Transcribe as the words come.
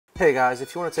Hey guys,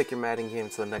 if you want to take your Madden game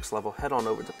to the next level, head on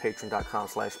over to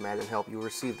patreon.com/MaddenHelp. You'll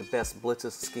receive the best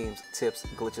blitzes, schemes, tips,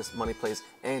 glitches, money plays,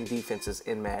 and defenses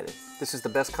in Madden. This is the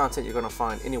best content you're going to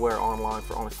find anywhere online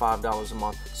for only $5 a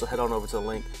month, so head on over to the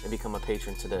link and become a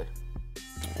patron today.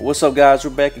 What's up guys, we're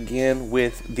back again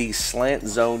with the Slant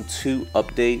Zone 2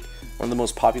 update, one of the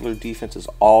most popular defenses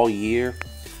all year.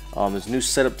 There's a new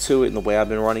setup to it, and the way I've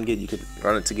been running it, you could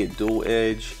run it to get dual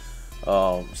edge,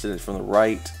 send it from the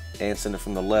right and send it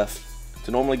from the left.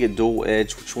 To normally get dual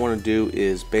edge, what you want to do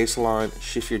is baseline,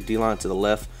 shift your D-line to the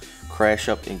left, crash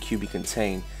up, and QB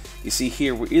contain. You see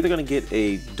here, we're either going to get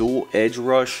a dual edge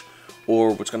rush,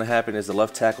 or what's going to happen is the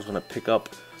left tackle is going to pick up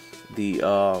the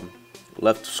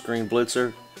left screen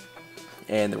blitzer,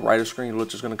 and the right of screen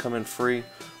blitzer is going to come in free,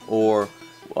 or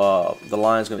the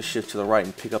line is going to shift to the right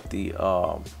and pick up the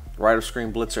right of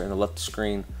screen blitzer, and the left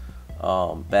screen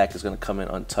back is going to come in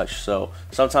untouched. So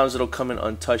sometimes it'll come in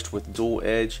untouched with dual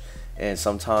edge, and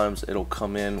sometimes it'll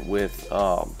come in with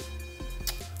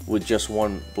just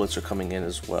one blitzer coming in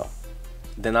as well.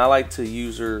 Then I like to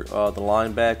use the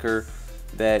linebacker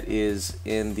that is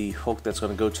in the hook that's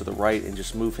going to go to the right and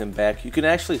just move him back. You can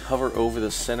actually hover over the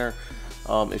center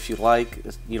if you like.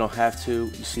 You don't have to.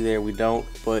 You see there, we don't,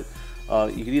 but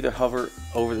you can either hover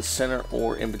over the center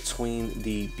or in between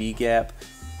the B gap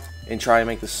and try and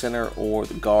make the center or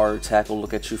the guard or tackle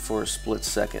look at you for a split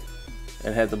second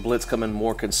and have the blitz come in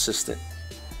more consistent.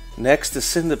 Next, to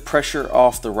send the pressure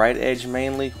off the right edge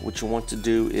mainly, what you want to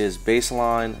do is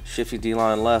baseline, shift your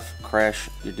D-line left, crash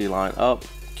your D-line up,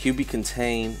 QB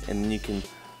contain, and then you can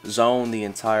zone the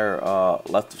entire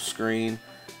left of screen.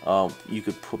 You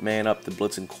could put man up the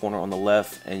blitzing corner on the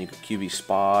left, and you could QB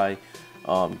spy.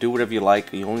 Do whatever you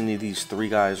like. You only need these three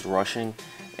guys rushing,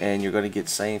 and you're going to get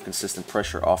same consistent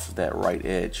pressure off of that right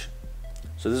edge.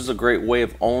 So this is a great way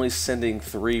of only sending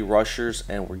 3 rushers,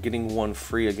 and we're getting 1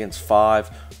 free against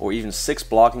 5 or even 6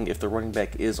 blocking if the running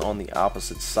back is on the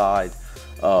opposite side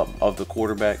of the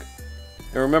quarterback.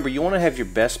 And remember, you want to have your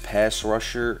best pass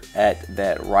rusher at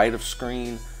that right of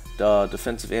screen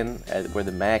defensive end at where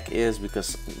the Mac is,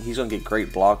 because he's going to get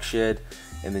great block shed.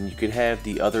 And then you could have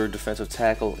the other defensive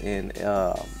tackle in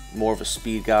more of a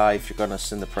speed guy if you're going to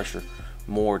send the pressure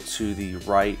more to the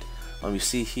right. You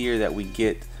see here that we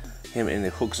get him in the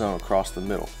hook zone across the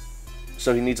middle.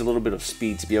 So he needs a little bit of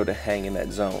speed to be able to hang in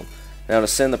that zone. Now to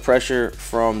send the pressure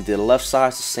from the left side,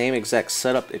 it's the same exact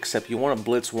setup, except you want to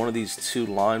blitz one of these 2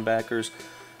 linebackers,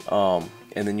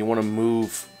 and then you want to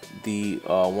move the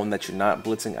one that you're not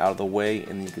blitzing out of the way,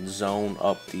 and you can zone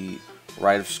up the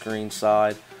right of screen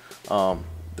side.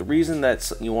 The reason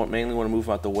that you mainly want to move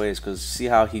him out the way is because see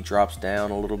how he drops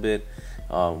down a little bit.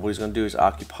 What he's going to do is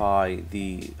occupy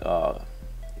the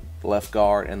left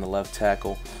guard and the left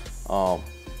tackle.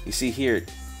 You see here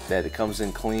that it comes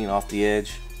in clean off the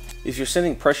edge. If you're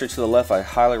sending pressure to the left, I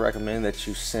highly recommend that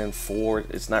you send forward.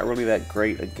 It's not really that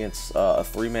great against a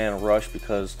 3-man rush,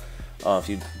 because if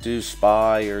you do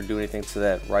spy or do anything to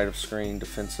that right of screen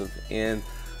defensive end,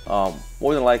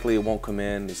 more than likely it won't come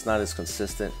in. It's not as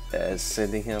consistent as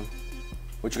sending him.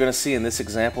 What you're going to see in this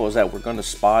example is that we're going to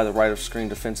spy the right of screen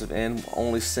defensive end,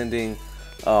 only sending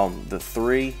the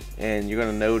 3, and you're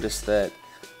going to notice that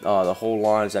the whole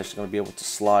line is actually going to be able to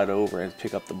slide over and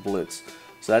pick up the blitz.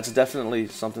 So that's definitely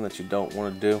something that you don't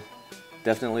want to do.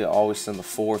 Definitely always send the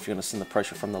 4 if you're going to send the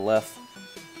pressure from the left.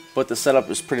 But the setup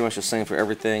is pretty much the same for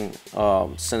everything.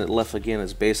 Send it left again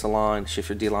as baseline, shift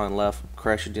your D-line left,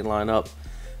 crash your D-line up,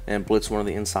 and blitz one of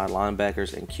the inside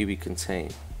linebackers and QB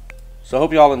contain. So I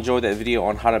hope you all enjoyed that video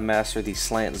on how to master the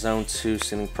Slant Zone 2,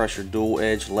 sending pressure dual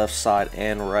edge, left side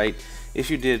and right. If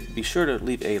you did, be sure to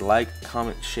leave a like,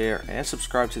 comment, share, and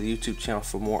subscribe to the YouTube channel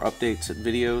for more updates and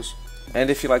videos. And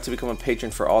if you'd like to become a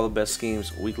patron for all the best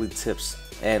schemes, weekly tips,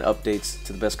 and updates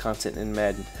to the best content in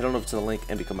Madden, head on over to the link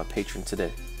and become a patron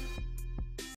today.